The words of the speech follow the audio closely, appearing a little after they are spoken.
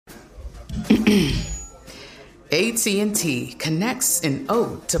AT&T connects an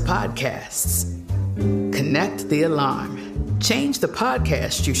ode to podcasts. Connect the alarm. Change the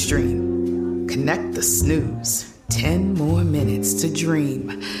podcast you stream. Connect the snooze. 10 more minutes to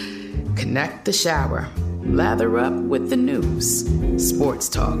dream. Connect the shower. Lather up with the news. Sports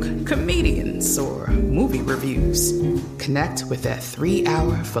talk, comedians, or movie reviews. Connect with that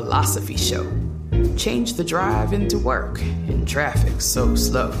 3-hour philosophy show. Change the drive into work in traffic so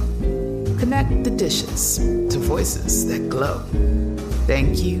slow. Connect the dishes to voices that glow.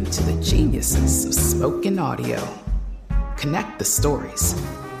 Thank you to the geniuses of spoken audio. Connect the stories.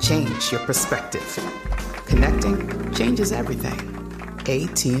 Change your perspective. Connecting changes everything.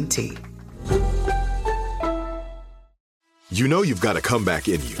 AT&T. You know you've got a comeback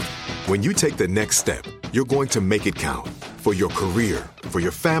in you. When you take the next step, you're going to make it count. For your career, for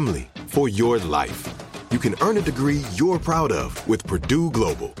your family, for your life. You can earn a degree you're proud of with Purdue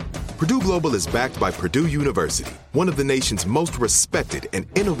Global. Purdue Global is backed by Purdue University, one of the nation's most respected and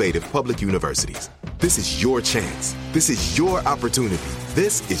innovative public universities. This is your chance. This is your opportunity.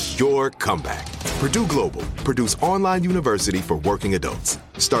 This is your comeback. Purdue Global, Purdue's online university for working adults.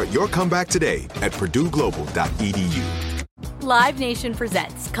 Start your comeback today at purdueglobal.edu. Live Nation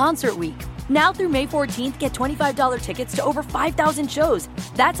presents Concert Week. Now through May 14th, get $25 tickets to over 5,000 shows.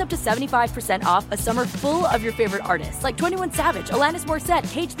 That's up to 75% off a summer full of your favorite artists like 21 Savage, Alanis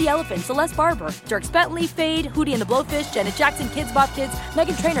Morissette, Cage the Elephant, Celeste Barber, Dierks Bentley, Fade, Hootie and the Blowfish, Janet Jackson, Kidz Bop Kids,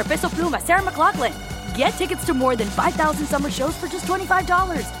 Meghan Trainor, Peso Pluma, Sarah McLachlan. Get tickets to more than 5,000 summer shows for just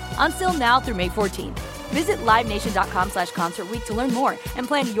 $25. Until now through May 14th. Visit LiveNation.com/Concert Week to learn more and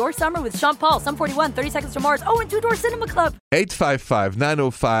plan your summer with Sean Paul, Sum 41, 30 Seconds to Mars, and Two Door Cinema Club.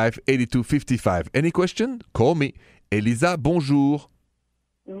 855-905-8255. Any question? Call me. Elisa, bonjour.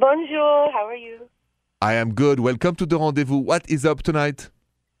 Bonjour, how are you? I am good. Welcome to the rendezvous. What is up tonight?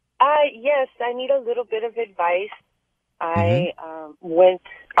 Yes, I need a little bit of advice. I went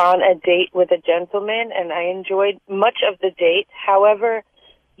on a date with a gentleman, and I enjoyed much of the date. However,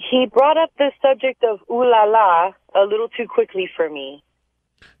 he brought up the subject of ooh la la a little too quickly for me.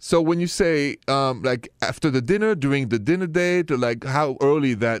 So when you say, like, after the dinner, during the dinner date, or like how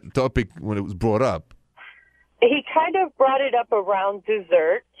early that topic when it was brought up? He kind of brought it up around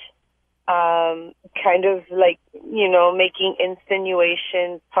dessert, kind of like, making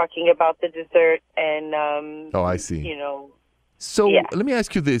insinuations, talking about the dessert, and, oh, I see. So yeah. Let me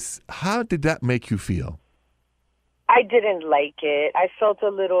ask you this. How did that make you feel? I didn't like it. I felt a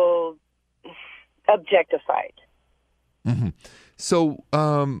little objectified. Mm-hmm. So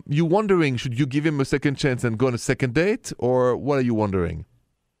you wondering, should you give him a second chance and go on a second date, or what are you wondering?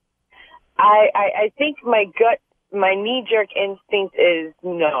 I think my knee-jerk instinct is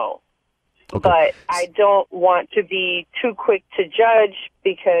no. Okay. But I don't want to be too quick to judge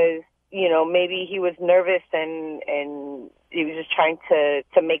because, maybe he was nervous and he was just trying to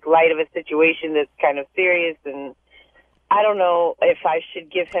make light of a situation that's kind of serious. And I don't know if I should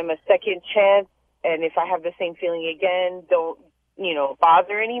give him a second chance, and if I have the same feeling again, don't,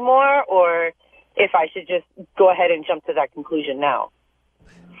 bother anymore, or if I should just go ahead and jump to that conclusion now.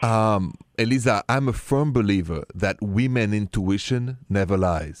 Elisa, I'm a firm believer that women intuition never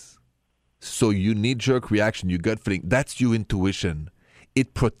lies. So your knee-jerk reaction, your gut feeling, that's your intuition.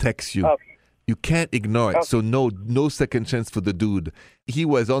 It protects you. Okay. You can't ignore it. Okay. So no second chance for the dude. He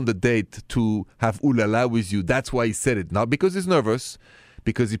was on the date to have ooh la la with you. That's why he said it. Not because he's nervous,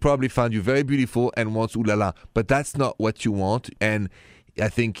 because he probably found you very beautiful and wants ooh la la. But that's not what you want. And I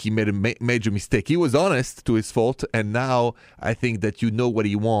think he made a major mistake. He was honest to his fault. And now I think that you know what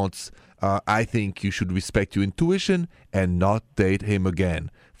he wants. I think you should respect your intuition and not date him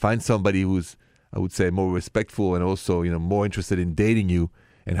again. Find somebody who's, I would say, more respectful and also, more interested in dating you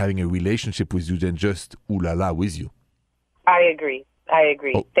and having a relationship with you than just ooh la la with you. I agree.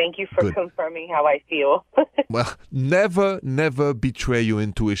 Oh, thank you for confirming how I feel. Well, never betray your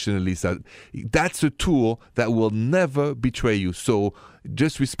intuition, Elisa. That's a tool that will never betray you. So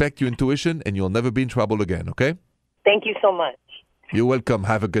just respect your intuition and you'll never be in trouble again, okay? Thank you so much. You're welcome.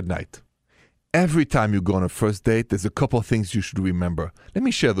 Have a good night. Every time you go on a first date, there's a couple of things you should remember. Let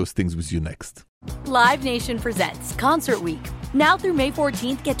me share those things with you next. Live Nation presents Concert Week. Now through May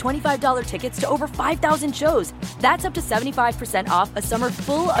 14th, get $25 tickets to over 5,000 shows. That's up to 75% off a summer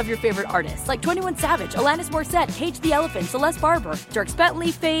full of your favorite artists like 21 Savage, Alanis Morissette, Cage the Elephant, Celeste Barber, Dierks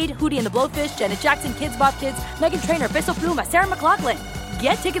Bentley, Fade, Hootie and the Blowfish, Janet Jackson, Kidz Bop Kids, Meghan Trainor, Peso Pluma, Sarah McLachlan.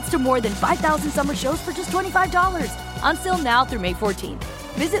 Get tickets to more than 5,000 summer shows for just $25. Until now through May 14th.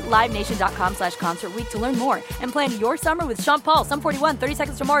 Visit LiveNation.com/Concert Week to learn more and plan your summer with Sean Paul, Sum 41, 30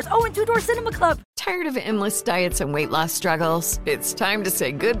 Seconds to Mars, and Two Door Cinema Club. Tired of endless diets and weight loss struggles? It's time to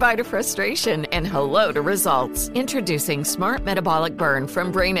say goodbye to frustration and hello to results. Introducing Smart Metabolic Burn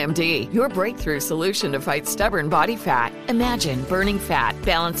from BrainMD, your breakthrough solution to fight stubborn body fat. Imagine burning fat,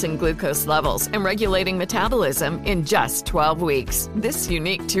 balancing glucose levels, and regulating metabolism in just 12 weeks. This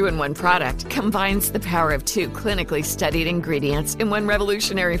unique 2-in-1 product combines the power of 2 clinically studied ingredients in one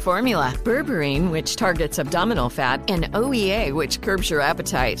revolutionary formula. Berberine, which targets abdominal fat, and OEA, which curbs your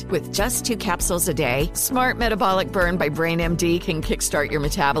appetite. With just 2 capsules a day, Smart Metabolic Burn by BrainMD can kickstart your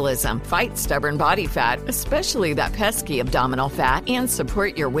metabolism, fight stubborn body fat, especially that pesky abdominal fat, and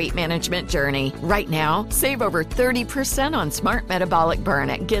support your weight management journey. Right now, save over 30% on Smart Metabolic Burn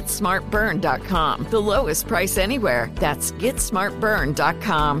at GetSmartBurn.com. The lowest price anywhere. That's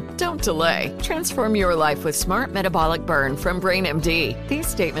GetSmartBurn.com. Don't delay. Transform your life with Smart Metabolic Burn from BrainMD. These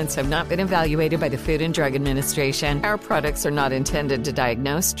statements have not been evaluated by the Food and Drug Administration. Our products are not intended to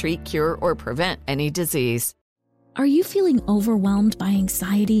diagnose, treat, cure, or prevent any disease. Are you feeling overwhelmed by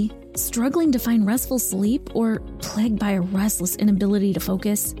anxiety, struggling to find restful sleep, or plagued by a restless inability to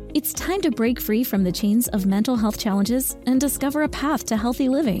focus? It's time to break free from the chains of mental health challenges and discover a path to healthy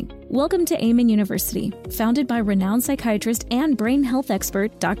living. Welcome to Amen University, founded by renowned psychiatrist and brain health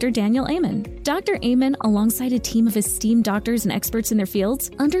expert Dr. Daniel Amen. Dr. Amen, alongside a team of esteemed doctors and experts in their fields,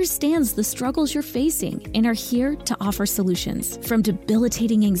 understands the struggles you're facing and are here to offer solutions. From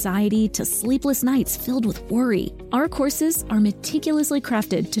debilitating anxiety to sleepless nights filled with worry, our courses are meticulously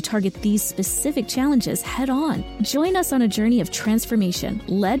crafted to target these specific challenges head-on. Join us on a journey of transformation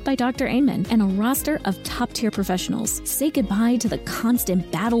led by Dr. Amen and a roster of top-tier professionals. Say goodbye to the constant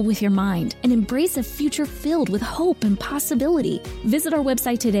battle with your mind and embrace a future filled with hope and possibility. Visit our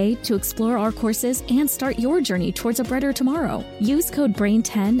website today to explore our courses and start your journey towards a brighter tomorrow. Use code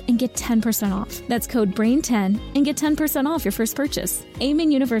BRAIN10 and get 10% off. That's code BRAIN10 and get 10% off your first purchase.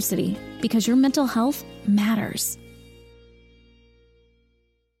 Amen University, because your mental health matters.